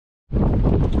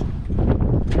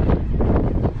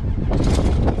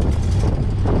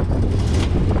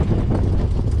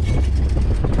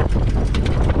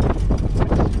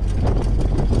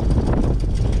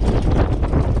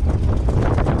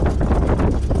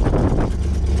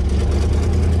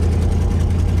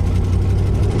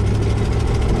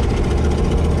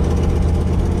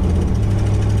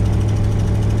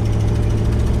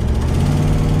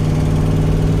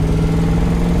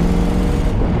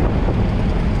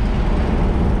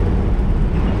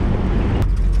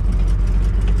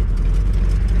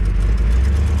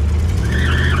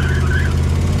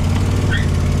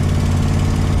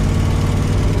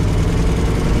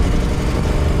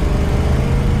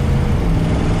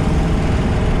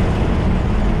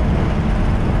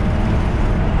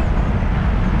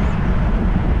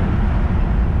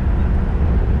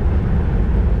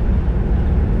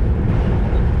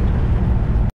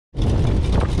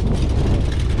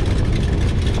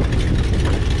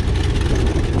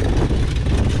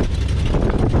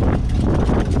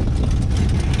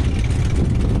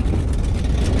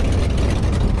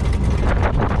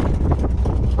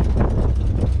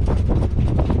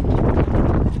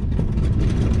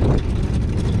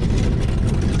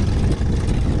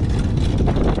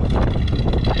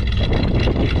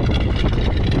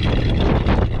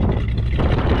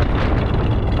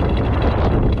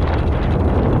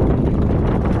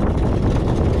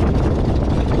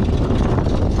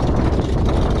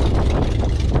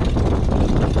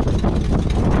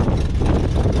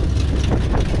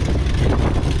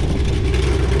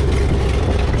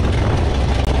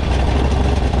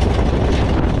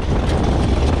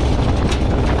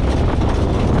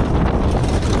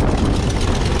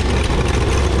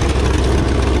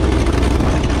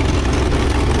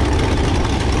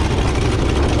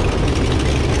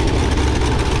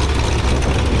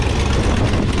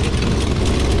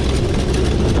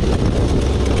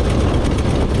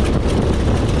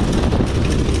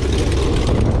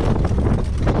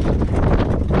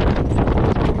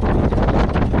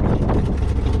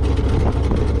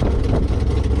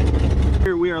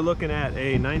looking at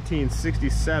a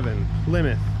 1967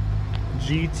 Plymouth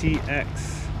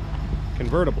GTX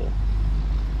Convertible.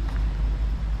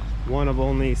 One of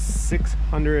only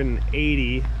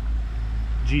 680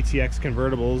 GTX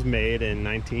convertibles made in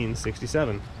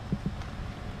 1967.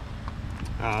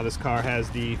 This car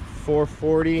has the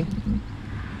 440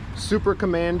 Super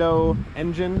Commando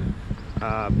engine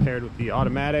paired with the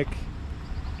automatic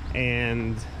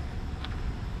and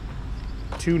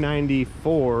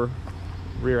 294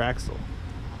 rear axle.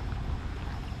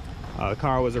 The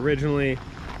car was originally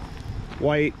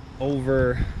white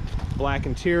over black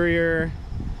interior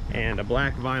and a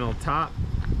black vinyl top.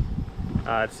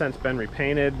 It's since been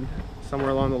repainted somewhere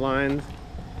along the lines.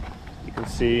 You can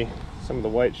see some of the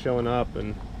white showing up,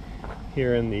 and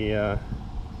here in the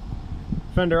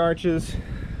fender arches,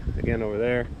 again over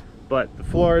there. But the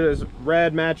floor is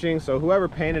red matching, so whoever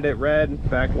painted it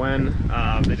red back when,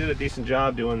 they did a decent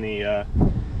job doing the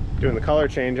color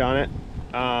change on it.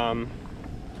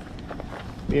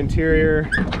 The interior,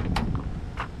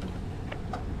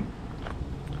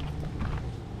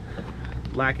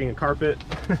 lacking a carpet,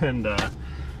 and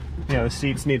you know, the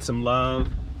seats need some love,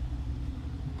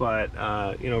 but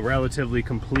you know, relatively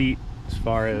complete as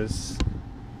far as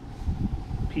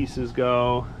pieces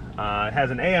go. It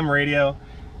has an AM radio,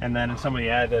 and then somebody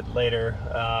added later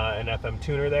an FM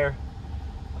tuner there.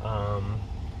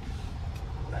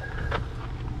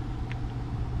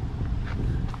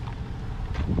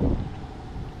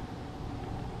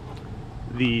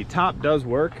 The top does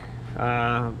work.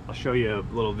 I'll show you a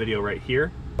little video right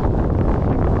here.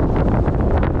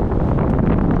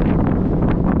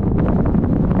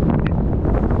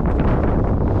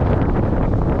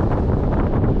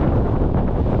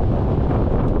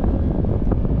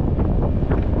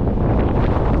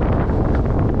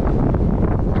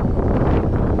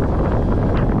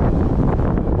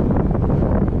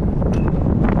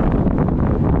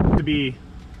 To be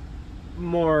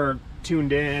more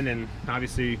tuned in, and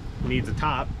obviously needs a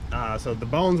top, so the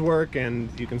bones work, and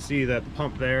you can see that the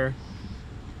pump there,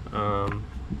 right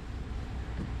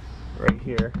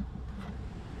here,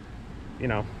 you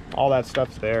know, all that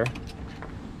stuff's there.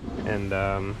 And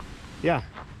yeah,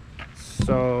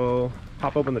 so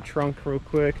pop open the trunk real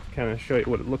quick, kind of show you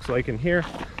what it looks like in here.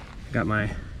 Got my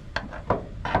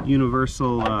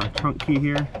universal trunk key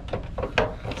here.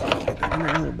 Get that in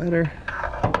there a little better.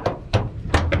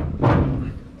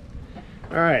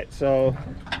 All right, so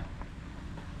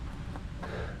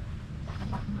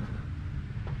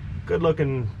good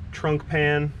looking trunk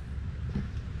pan.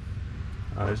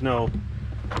 There's no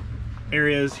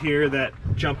areas here that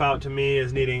jump out to me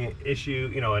as needing an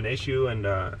issue and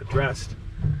addressed.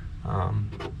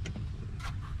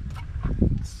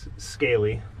 It's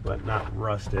scaly, but not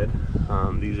rusted.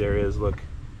 These areas look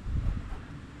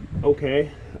okay.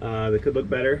 They could look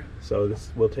better, so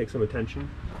this will take some attention.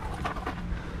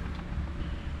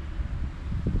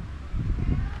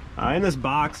 In this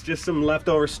box, just some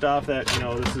leftover stuff that, you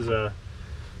know, this is a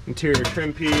interior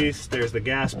trim piece. There's the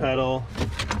gas pedal,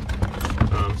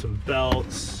 some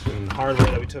belts and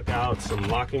hardware that we took out, some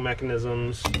locking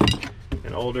mechanisms,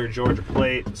 an older Georgia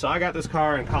plate. So I got this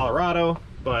car in Colorado,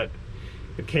 but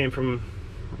it came from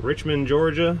Richmond,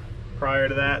 Georgia prior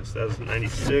to that, so that was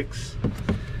 96.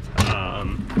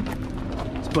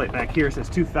 This plate back here says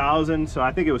 2000, so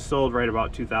I think it was sold right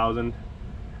about 2000.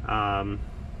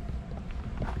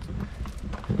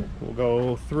 We'll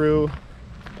go through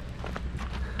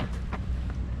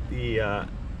the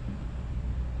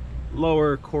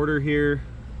lower quarter here.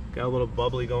 Got a little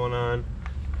bubbly going on.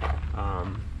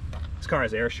 This car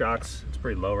has air shocks. It's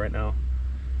pretty low right now.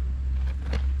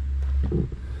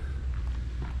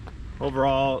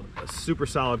 Overall, a super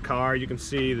solid car. You can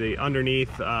see the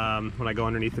underneath, when I go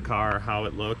underneath the car, how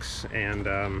it looks.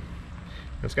 And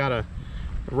it's got a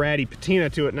ratty patina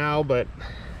to it now, but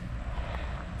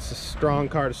it's a strong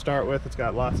car to start with. It's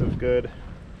got lots of good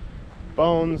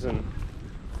bones, and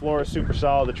floor is super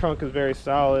solid. The trunk is very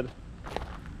solid.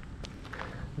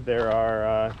 There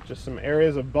are just some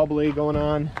areas of bubbly going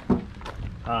on.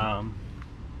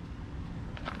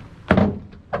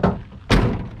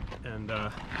 And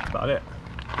that's about it.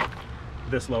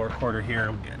 This lower quarter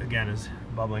here, again, is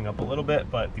bubbling up a little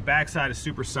bit, but the backside is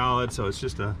super solid, so it's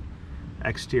just a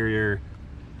exterior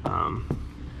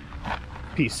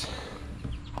piece.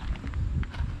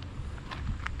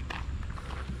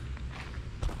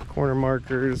 Corner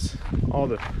markers, all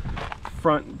the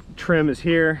front trim is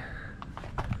here.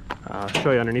 I'll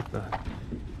show you underneath the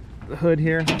hood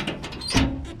here.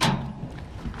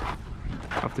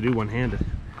 I'll have to do one-handed.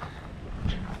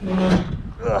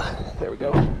 There we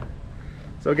go.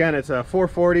 So again, it's a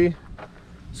 440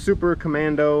 Super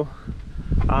Commando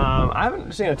I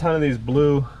haven't seen a ton of these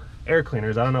blue air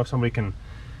cleaners. I don't know if somebody can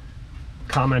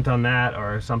comment on that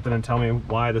or something and tell me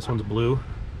why this one's blue,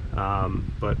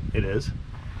 but it is.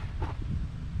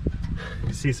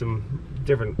 You see some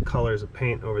different colors of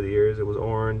paint over the years. It was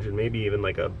orange and maybe even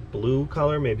like a blue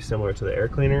color, maybe similar to the air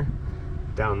cleaner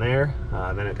down there.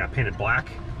 Then it got painted black.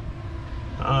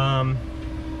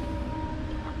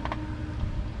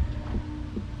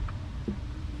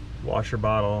 Washer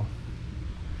bottle.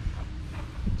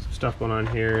 Some stuff going on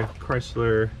here.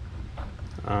 Chrysler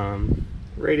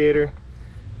radiator.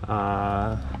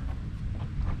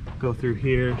 Go through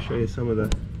here, show you some of the, I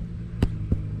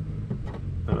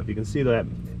don't know if you can see that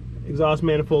exhaust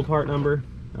manifold part number.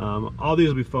 All these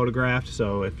will be photographed,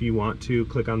 so if you want to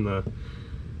click on the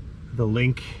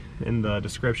link in the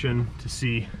description to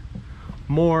see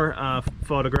more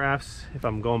photographs if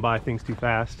I'm going by things too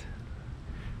fast.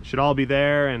 It should all be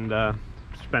there, and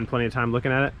spend plenty of time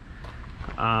looking at it.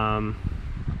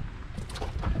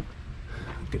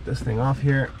 Get this thing off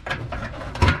here.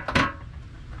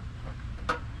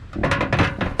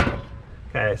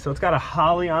 Okay, so it's got a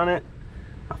Holly on it,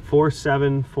 a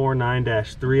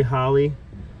 4749-3 Holly.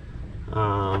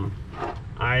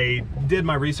 I did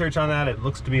my research on that. It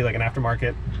looks to be like an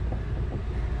aftermarket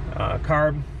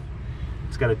carb.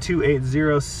 It's got a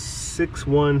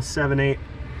 2806178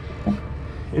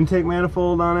 intake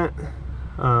manifold on it.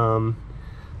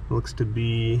 Looks to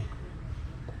be,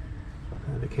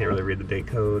 they can't really read the date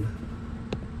code.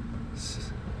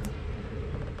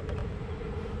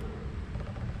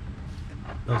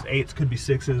 Those 8s could be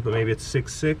 6s, but maybe it's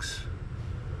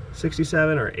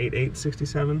 6667 or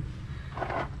 8867.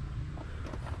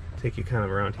 Take you kind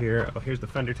of around here. Oh, here's the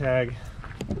fender tag.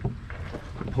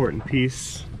 Important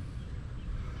piece.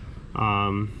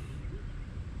 And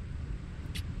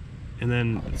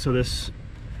then, so this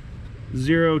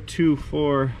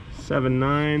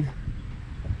 02479,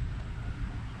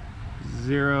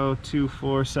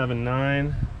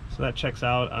 02479, so that checks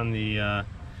out on the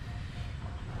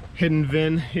hidden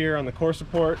VIN here on the core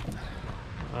support.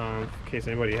 In case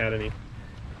anybody had any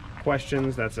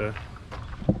questions, that's a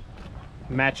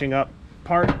matching up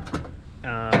part.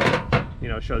 You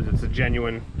know, it shows it's a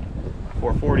genuine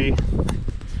 440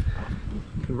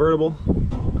 convertible.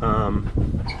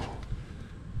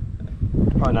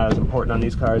 Probably not as important on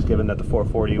these cars, given that the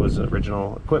 440 was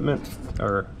original equipment,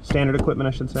 or standard equipment,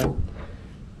 I should say.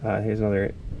 Here's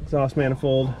another exhaust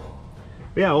manifold.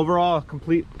 But yeah, overall, a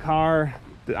complete car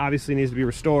that obviously needs to be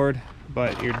restored,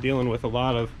 but you're dealing with a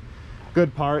lot of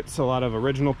good parts, a lot of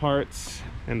original parts,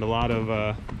 and a lot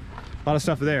of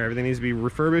stuff there. Everything needs to be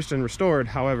refurbished and restored.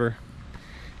 However,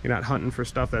 you're not hunting for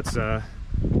stuff that's you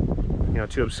know,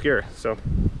 too obscure. So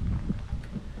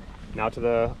now to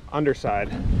the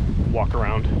underside. Walk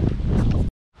around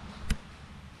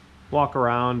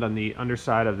on the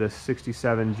underside of this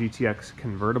 67 GTX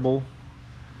Convertible.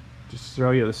 Just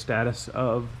show you the status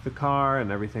of the car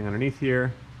and everything underneath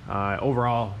here.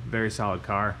 Overall, very solid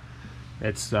car.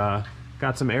 It's got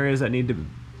some areas that need to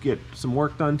get some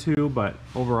work done too, but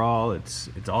overall it's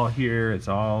all here. It's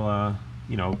all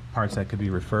you know, parts that could be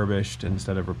refurbished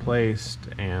instead of replaced,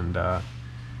 and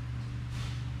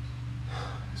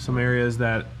some areas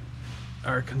that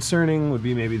are concerning would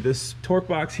be maybe this torque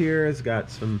box here has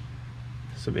got some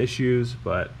issues,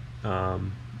 but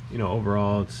you know,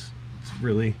 overall it's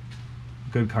really a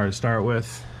good car to start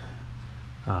with.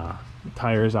 The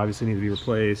tires obviously need to be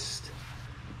replaced.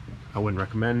 I wouldn't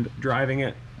recommend driving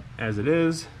it as it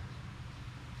is.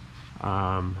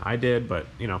 I did, but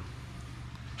you know,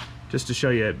 just to show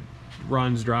you, it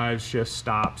runs, drives, shifts,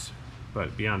 stops,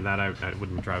 but beyond that I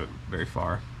wouldn't drive it very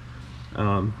far.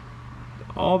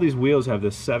 All these wheels have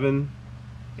this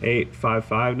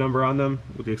 7855 number on them,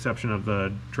 with the exception of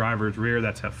the driver's rear.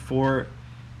 That's a 4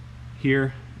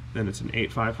 here, then it's an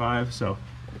 855. So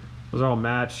those all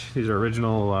match. These are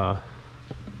original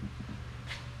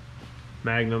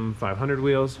Magnum 500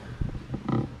 wheels.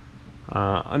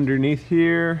 Underneath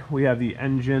here we have the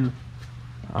engine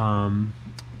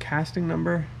casting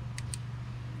number.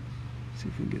 Let's see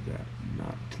if we can get that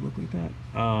not to look like that.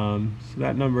 So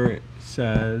that number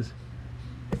says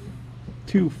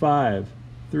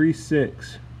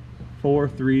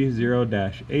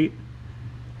 2536430-8,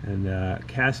 and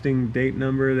casting date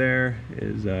number there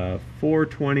is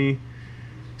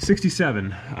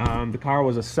 4/20/67. The car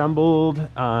was assembled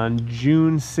on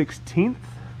June 16th,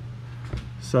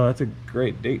 so that's a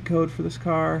great date code for this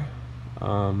car.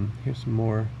 Here's some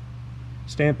more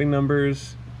stamping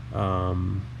numbers. I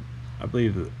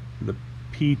believe the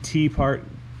PT part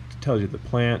tells you the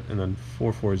plant, and then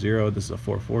 440, this is a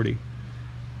 440.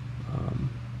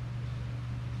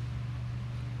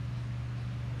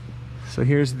 So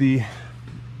here's the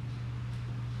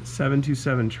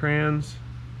 727 trans,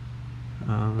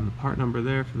 the part number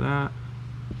there for that.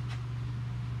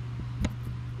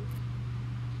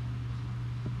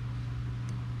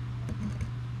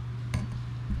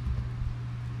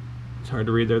 It's hard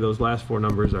to read there, those last four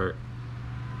numbers are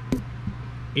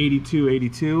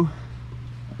 8282.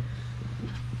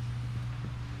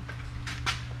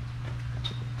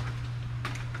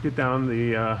 Get down,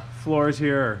 the floors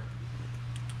here are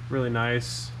really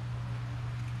nice,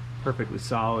 perfectly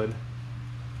solid.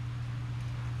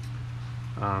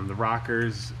 The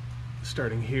rockers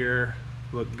starting here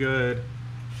look good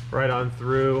right on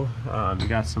through. You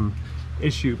got some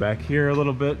issue back here a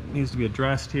little bit, needs to be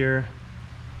addressed here.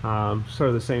 Sort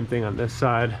of the same thing on this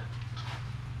side,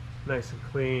 nice and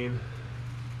clean.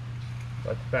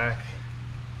 But the back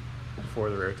before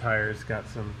the rear tires got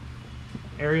some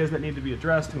areas that need to be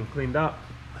addressed and cleaned up.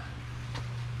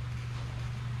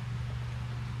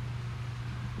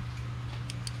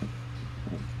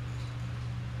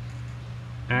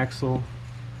 Axle.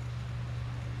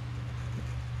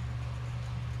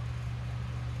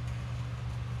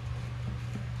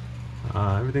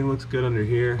 Everything looks good under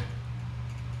here.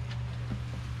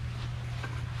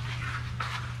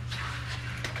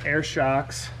 Air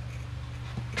shocks,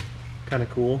 kind of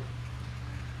cool.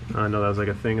 I know that was like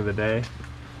a thing of the day.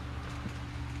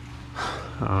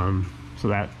 So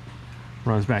that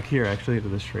runs back here actually to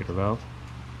this Schrader valve.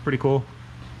 Pretty cool.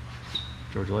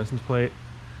 Georgia license plate.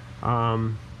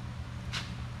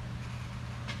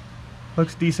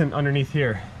 Looks decent underneath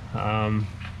here.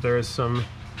 There is some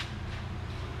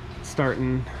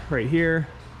starting right here.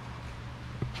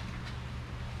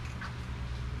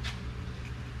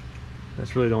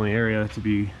 That's really the only area to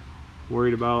be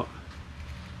worried about.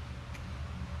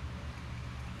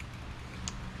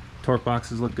 Torque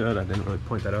boxes look good. I didn't really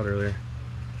point that out earlier.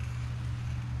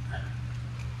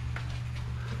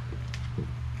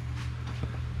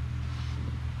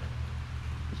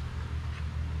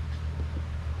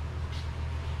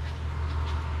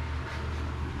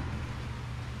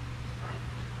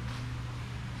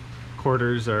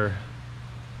 Quarters are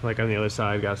like on the other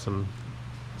side, got some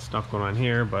stuff going on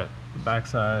here, but the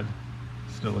backside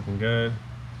still looking good.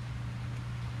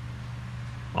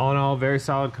 All in all, very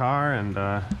solid car, and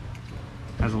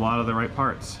has a lot of the right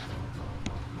parts.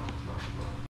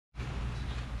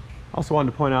 Also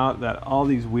wanted to point out that all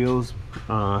these wheels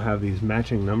have these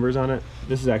matching numbers on it.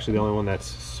 This is actually the only one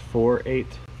that's 48.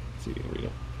 Let's see if you can read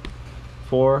it.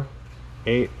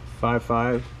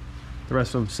 4855. The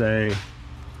rest of them say,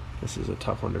 this is a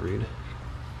tough one to read,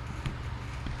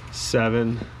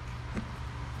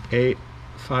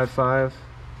 7855.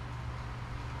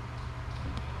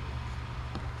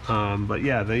 But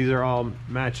yeah, these are all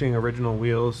matching original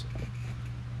wheels.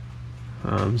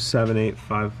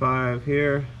 7855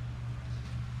 here.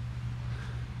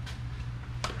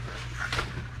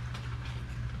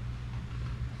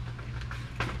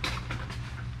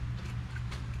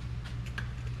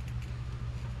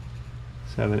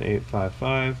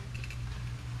 $7855.